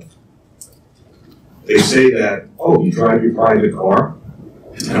thought of. They say that, oh, you drive your private car,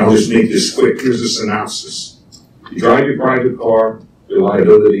 and I'll just make this quick. Here's a synopsis. You drive your private car, your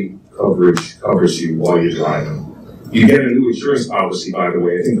liability coverage covers you while you're driving. You get a new insurance policy, by the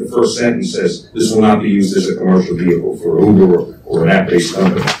way. I think the first sentence says this will not be used as a commercial vehicle for Uber or an app-based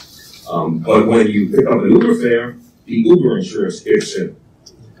company. But when you pick up an Uber fare, the Uber insurance kicks in.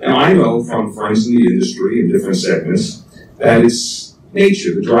 Now, I know from friends in the industry in different segments that it's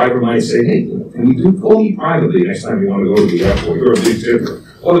nature. The driver might say, hey, can we call you privately next time you want to go to the airport? You're a big tipper.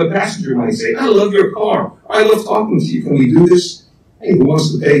 Or the passenger might say, I love your car. I love talking to you. Can we do this? Hey, who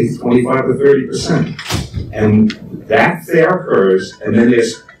wants to pay 25 to 30%? And that fare occurs, and then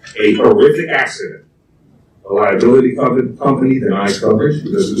there's a horrific accident. A liability company denies coverage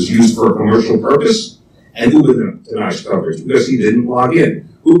because it was used for a commercial purpose, and Uber denies coverage because he didn't log in.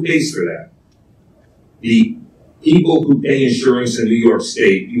 Who pays for that? The people who pay insurance in New York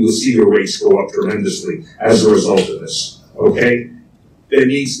State, you will see the rates go up tremendously as a result of this, okay? There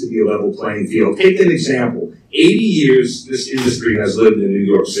needs to be a level playing field. Take an example. 80 years this industry has lived in New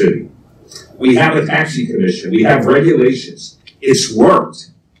York City. We have a taxi commission. We have regulations. It's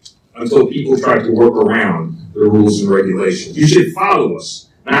worked until people try to work around the rules and regulations. You should follow us,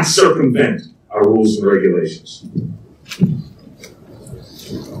 not circumvent our rules and regulations.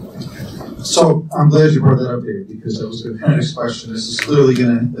 So I'm glad you brought that up, Dave, because that was the next question. This is clearly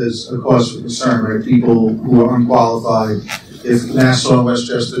is a cause for concern, right? People who are unqualified, if Nassau and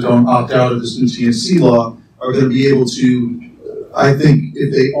Westchester don't opt out of this new TNC law, are going to be able to, I think,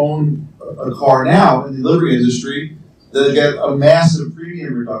 if they own a car now in the delivery industry, they'll get a massive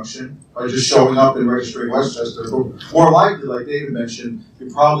premium reduction by just showing up and registering Westchester. But more likely, like David mentioned, you're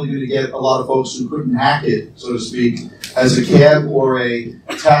probably going to get a lot of folks who couldn't hack it, so to speak, as a cab or a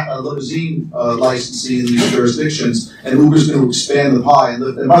limousine licensee in these jurisdictions, and Uber's going to expand the pie.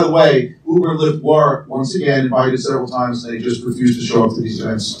 And by the way, Uber and Lyft were, once again, invited several times, and they just refused to show up to these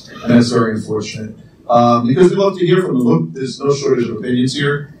events, and that's very unfortunate. Because we love to hear from them. Look, there's no shortage of opinions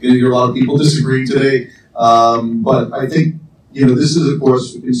here. You're going to hear a lot of people disagree today. But I think, this is a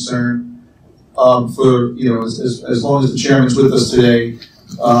cause for concern for, as long as the chairman's with us today.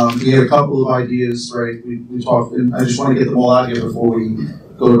 We had a couple of ideas, right? We talked, and I just want to get them all out here before we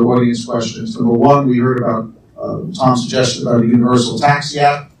go to audience questions. Number one, we heard about Tom's suggestion about a universal taxi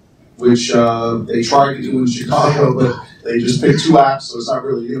app, which they tried to do in Chicago, but they just picked two apps, so it's not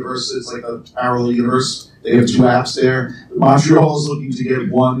really universal. It's like a parallel universe. They have two apps there. Montreal is looking to get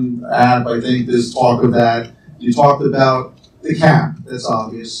one app. I think there's talk of that. You talked about the cap. That's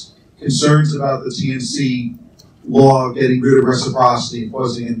obvious. Concerns about the TNC law getting rid of reciprocity and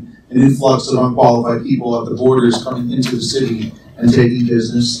causing an influx of unqualified people at the borders coming into the city and taking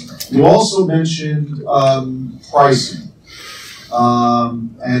business. You also mentioned pricing.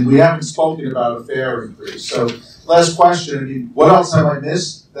 And we haven't spoken about a fare increase. So last question, what else have I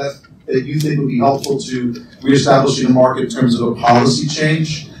missed that you think would be helpful to reestablishing the market in terms of a policy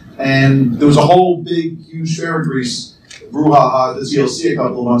change? And there was a whole big, huge fare increase, brouhaha, at the TLC a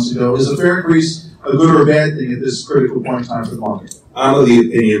couple of months ago. Is a fare increase a good or a bad thing at this critical point in time for the market? I'm of the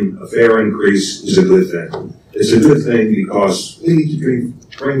opinion a fare increase is a good thing. It's a good thing because we need to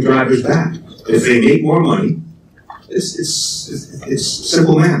bring drivers back. If they make more money, it's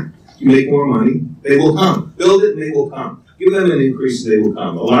simple math. You make more money, they will come. Build it and they will come. Give them an increase and they will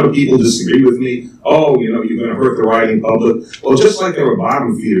come. A lot of people disagree with me. Oh, you're going to hurt the riding public. Well, just like there were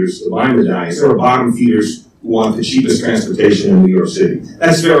bottom feeders, the line Medallions, there were bottom feeders who want the cheapest transportation in New York City.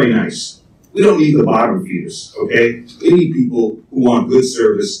 That's very nice. We don't need the bottom feeders, okay? We need people who want good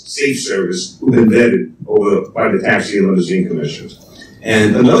service, safe service, who've been vetted by the Taxi and Limousine Commissions.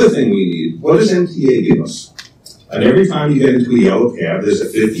 And another thing we need, what does MTA give us? And every time you get into a yellow cab, there's a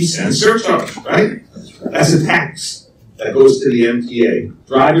 50-cent surcharge, right? That's a tax that goes to the MTA.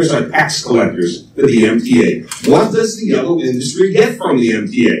 Drivers are tax collectors for the MTA. What does the yellow industry get from the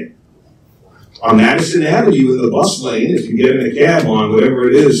MTA? On Madison Avenue in the bus lane, if you get in a cab on whatever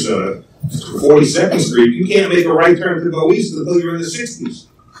it is, 42nd Street, you can't make a right turn to go east until you're in the 60s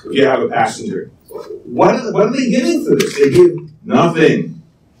if you have a passenger. What are they getting for this? They give nothing,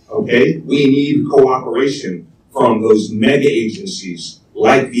 okay? We need cooperation from those mega agencies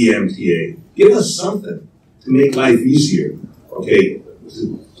like the MTA. Give us something to make life easier, okay?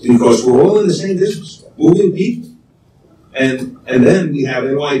 Because we're all in the same business, moving people. And then we have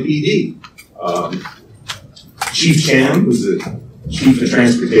NYPD. Chief Cham, who's the Chief of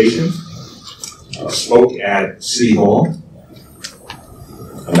Transportation, spoke at City Hall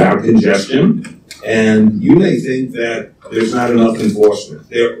about congestion, and you may think that there's not enough enforcement.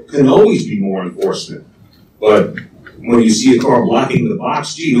 There can always be more enforcement, but when you see a car blocking the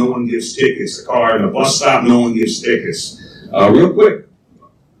box, gee, no one gives tickets. A car in a bus stop, no one gives tickets. Real quick,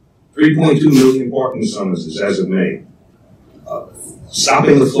 3.2 million parking summonses as of May.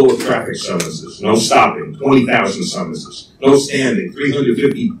 Stopping the flow of traffic summonses, no stopping, 20,000 summonses. No standing,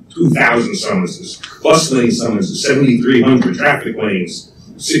 352,000 summonses. Bus lane summonses, 7,300. Traffic lanes,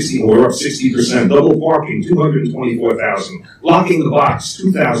 we're up 60%. Double parking, 224,000. Locking the box,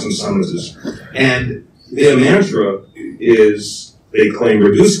 2,000 summonses. And their mantra is, they claim,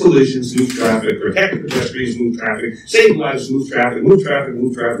 reduce collisions, move traffic, protect pedestrians, move traffic, save lives, move traffic, move traffic,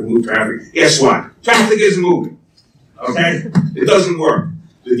 move traffic, move traffic. Guess what? Traffic isn't moving. Okay? It doesn't work.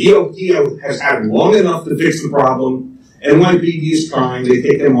 The DOT has had long enough to fix the problem. NYPD is trying. They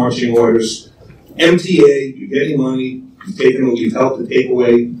take their marching orders. MTA, you're getting money. You've helped to take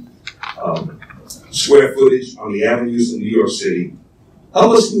away square footage on the avenues in New York City.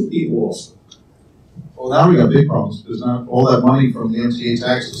 Help us move people also. Well, now we got big problems because not all that money from the MTA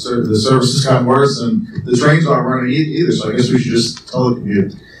tax, the service has gotten worse, and the trains aren't running either. So I guess we should just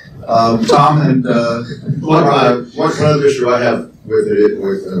telecommute. Tom and one other issue I have with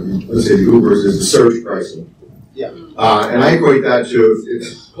let's say the Ubers is the surge pricing. Yeah. And I equate that to if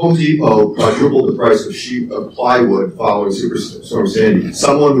Home Depot quadrupled the price of sheet of plywood following Superstorm Sandy,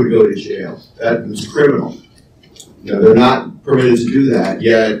 someone would go to jail. That is criminal. You know, they're not permitted to do that,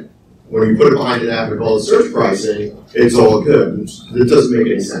 yet when you put it behind an app and call it surge pricing, it's all good. It doesn't make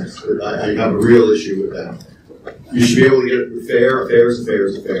any sense. I have a real issue with that. You should be able to get it fair. A fair is a fair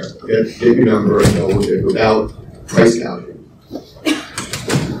is a fair. Get your number and go with it without price gouging.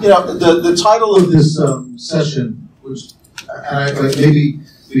 You know, the title of this session, which maybe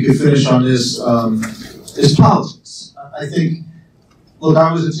we could finish on this, is politics. I think, look,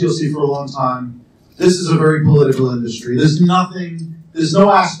 I was at TLC for a long time. This is a very political industry. There's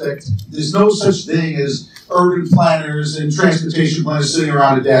no aspect, there's no such thing as urban planners and transportation planners sitting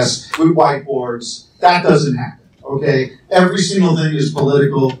around a desk with whiteboards. That doesn't happen, okay? Every single thing is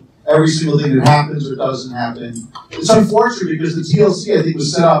political. Every single thing that happens or doesn't happen. It's unfortunate because the TLC, I think,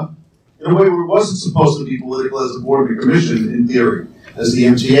 was set up in a way where it wasn't supposed to be political as the board of the commission, in theory, as the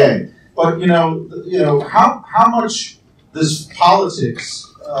MTA. But, you know, how much does politics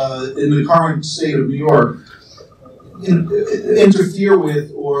in the current state of New York interfere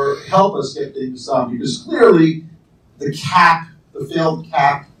with or help us get things done? Because clearly the failed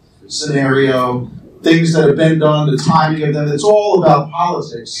cap scenario, things that have been done, the timing of them, it's all about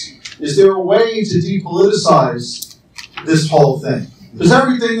politics. Is there a way to depoliticize this whole thing? Because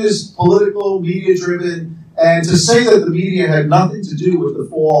everything is political, media-driven, and to say that the media had nothing to do with the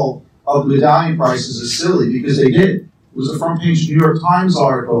fall of the Medallion prices is silly, because they did. It was a front-page New York Times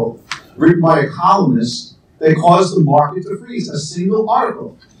article written by a columnist that caused the market to freeze. A single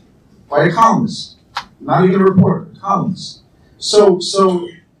article by a columnist, not even a reporter, a columnist. So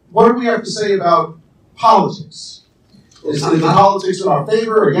what do we have to say about politics? Is the politics in our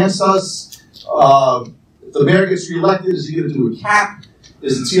favor, against us? If the mayor gets reelected, is he going to do a cap?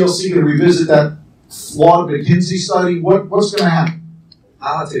 Is the TLC going to revisit that flawed McKinsey study? What's going to happen?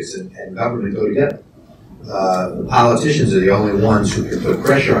 Politics and government go together. The politicians are the only ones who can put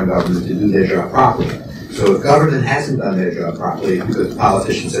pressure on government to do their job properly. So if government hasn't done their job properly because the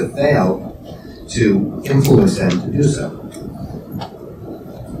politicians have failed to influence them to do so.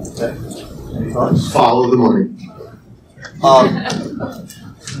 Okay. Any thoughts? Follow the money.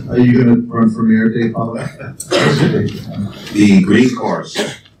 Are you going to run for mayor, Dave? The green cars.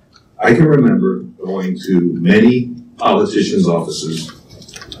 I can remember going to many politicians' offices,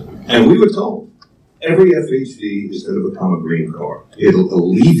 and we were told every FHD is going to become a green car. It'll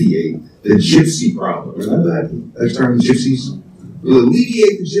alleviate the gypsy problem. Remember that term, gypsies? It'll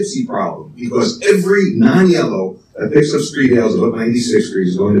alleviate the gypsy problem because every non-yellow that picks up street hails above 96th Street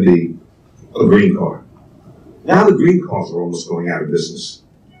is going to be a green car. Now the green cars are almost going out of business.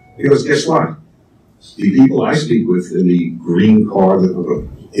 Because guess what? The people I speak with in the green car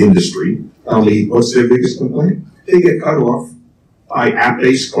industry tell me what's their biggest complaint? They get cut off by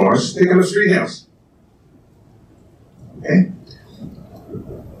app-based cars picking up street hails. Okay?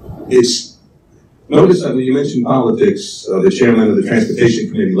 Notice that when you mentioned politics, the chairman of the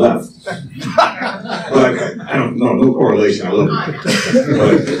transportation committee left. But I don't know, no correlation. I love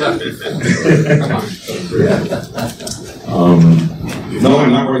it. No,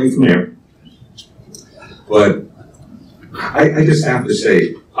 I'm not running from there. But I just have to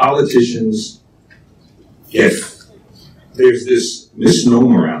say, politicians there's this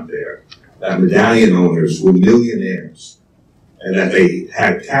misnomer out there that Medallion owners were millionaires and that they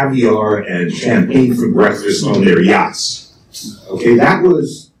had caviar and champagne for breakfast on their yachts. Okay, that's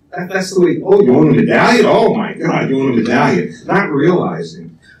the way, oh, you own a Medallion? Oh my God, you own a Medallion. Not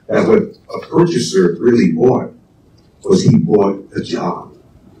realizing that what a purchaser really bought was he bought a job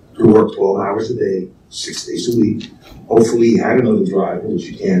to work 12 hours a day, 6 days a week. Hopefully he had another driver, which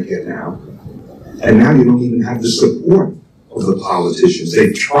you can't get now. And now you don't even have the support of the politicians.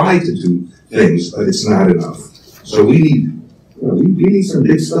 They've tried to do things, but it's not enough. So we need some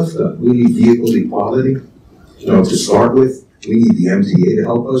big stuff done. We need vehicle equality, to start with. We need the MTA to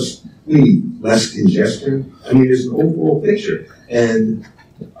help us. We need less congestion. I mean, there's an overall picture. And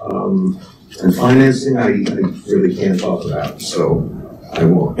financing, I really can't talk about. So I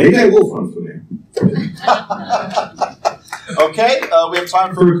won't. Maybe I will run for mayor. Okay, we have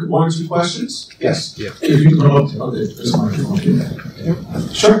time for 1 or 2 questions. Yes. Yeah. If you come up to this microphone.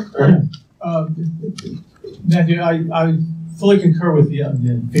 Sure. Matthew, I fully concur with the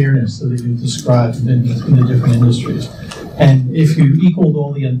unfairness that you described in the different industries. And if you equaled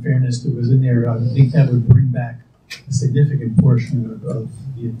all the unfairness that was in there, I think that would bring back a significant portion of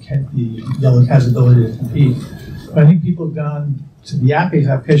the yellow cab's ability to compete. But I think people have gone to the app-based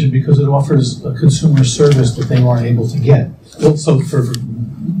application because it offers a consumer service that they weren't able to get. Also for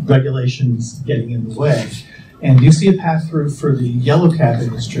regulations getting in the way. And do you see a path through for the yellow cab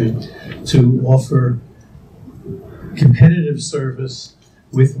industry to offer competitive service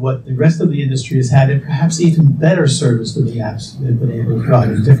with what the rest of the industry has had, and perhaps even better service than the apps they've been able to provide,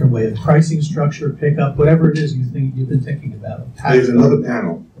 a different way of pricing structure, pickup, whatever it is you've been thinking about? There's another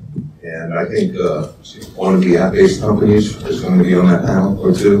panel, and I think one of the app-based companies is going to be on that panel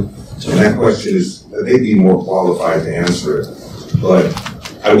or two. And that question is, they'd be more qualified to answer it. But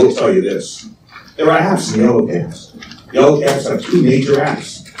I will tell you this. There are apps in Yellow Cabs. Yellow Cabs have two major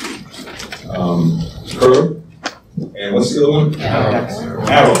apps. Curb, and what's the other one?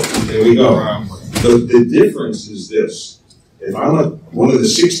 Arrow. There we go. The difference is this. If I'm one of the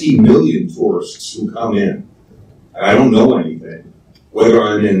 60 million tourists who come in, and I don't know anything, whether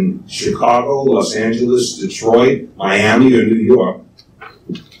I'm in Chicago, Los Angeles, Detroit, Miami, or New York,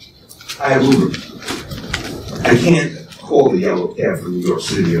 I have Uber. I can't call the yellow cab from New York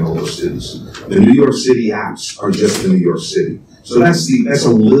City and all those cities. The New York City apps are just in New York City. So that's a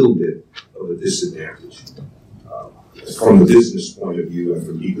little bit of a disadvantage from the business point of view and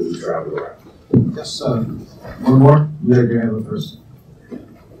from people who travel around. Yes, one more? You have your hand up first.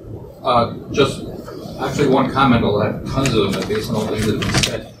 Just actually one comment. I'll have tons of them based on all the things that have been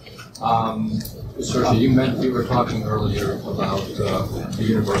said. Mr. Saoirse, you were talking earlier about the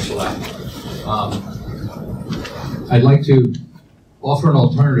universal app. I'd like to offer an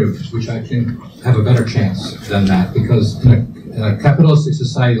alternative which I think have a better chance than that, because in a capitalistic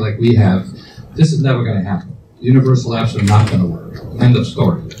society like we have, this is never going to happen. Universal apps are not going to work. End of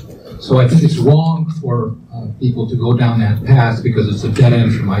story. So I think it's wrong for people to go down that path because it's a dead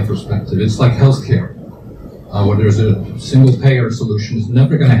end from my perspective. It's like healthcare, where there's a single payer solution. It's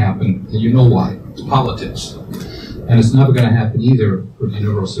never going to happen, and you know why. It's politics. And it's never going to happen either for the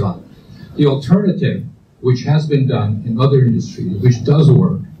universal app. The alternative, which has been done in other industries, which does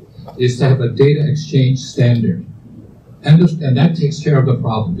work, is to have a data exchange standard. And that takes care of the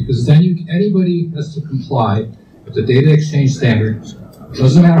problem, because then anybody has to comply with the data exchange standard.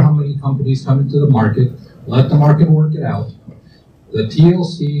 Doesn't matter how many companies come into the market, let the market work it out. The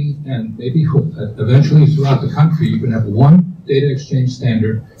TLC and maybe eventually throughout the country, you can have one data exchange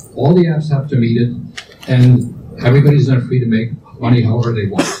standard. All the apps have to meet it, and everybody's then free to make money however they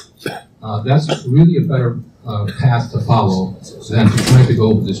want. That's really a better path to follow than to try to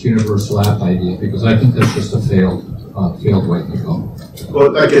go with this universal app idea, because I think that's just a failed way to go.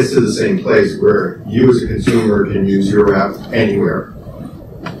 Well, that gets to the same place where you as a consumer can use your app anywhere.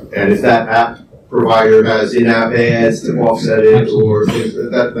 And if that app provider has in-app ads to offset it, or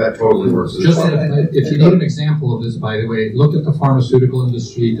that totally works as well. If you need an example of this, by the way, look at the pharmaceutical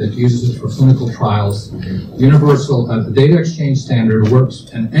industry that uses it for clinical trials. Universal data exchange standard works,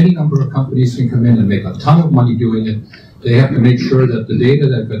 and any number of companies can come in and make a ton of money doing it. They have to make sure that the data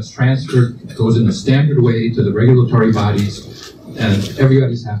that gets transferred goes in a standard way to the regulatory bodies, and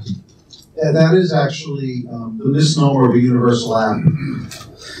everybody's happy. Yeah, that is actually the misnomer of a universal app.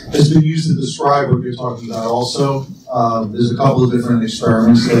 Has been used to describe what you're talking about also. There's a couple of different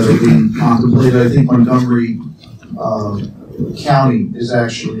experiments that are being contemplated. I think Montgomery County is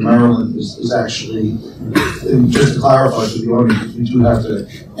actually, Maryland is actually, and just to clarify to the audience, we do have to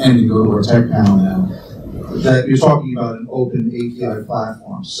end and go to our tech panel now, that you're talking about an open API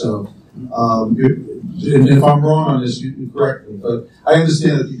platform. So, and if I'm wrong on this, you correct me, but I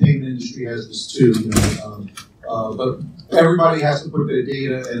understand that the payment industry has this too, but everybody has to put their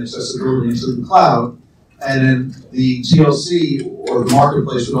data and accessibility into the cloud, and then the TLC or the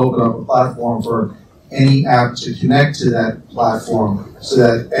marketplace would open up a platform for any app to connect to that platform so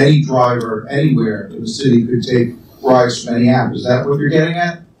that any driver anywhere in the city could take rides from any app. Is that what you're getting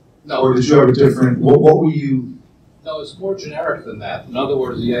at? No. Or did you have a different, what were you? No, it's more generic than that. In other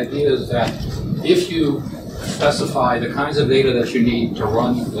words, the idea is that if you specify the kinds of data that you need to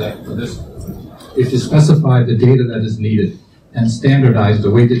run if you specify the data that is needed and standardize the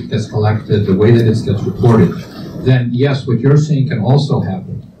way that it gets collected, the way that it gets reported, then yes, what you're saying can also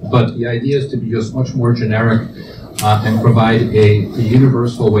happen. But the idea is to be just much more generic and provide a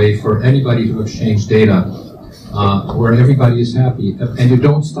universal way for anybody to exchange data where everybody is happy, and you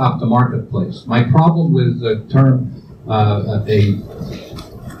don't stop the marketplace. My problem with the term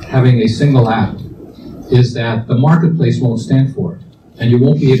having a single app is that the marketplace won't stand for it, and you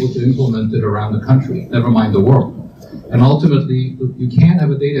won't be able to implement it around the country, never mind the world. And ultimately, you can't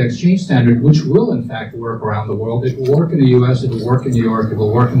have a data exchange standard which will, in fact, work around the world. It will work in the US, it will work in New York, it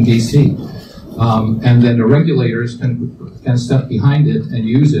will work in DC. And then the regulators can step behind it and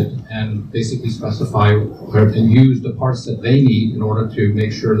use it and basically specify and use the parts that they need in order to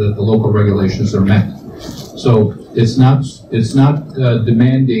make sure that the local regulations are met. So it's not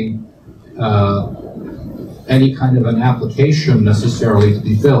demanding any kind of an application necessarily to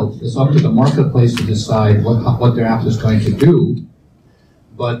be built. It's up to the marketplace to decide what their app is going to do.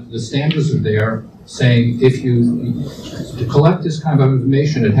 But the standards are there saying to collect this kind of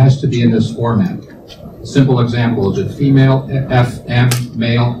information, it has to be in this format. A simple example, is it female, FM,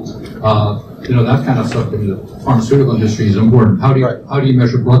 male? That kind of stuff in the pharmaceutical industry is important. How do you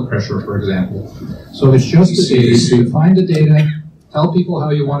measure blood pressure, for example? So it's just the data. You find the data, tell people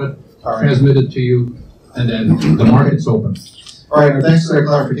how you want it transmitted to you, and then the market's open. All right, and thanks for that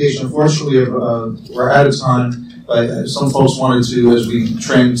clarification. Unfortunately, we're out of time. But some folks wanted to, as we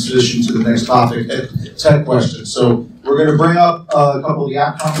transition to the next topic, tech questions. So we're going to bring up a couple of the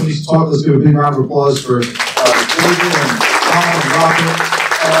app companies to talk. Let's give a big round of applause for David and Tom and Robert.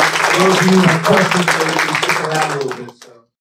 For those of you who have questions,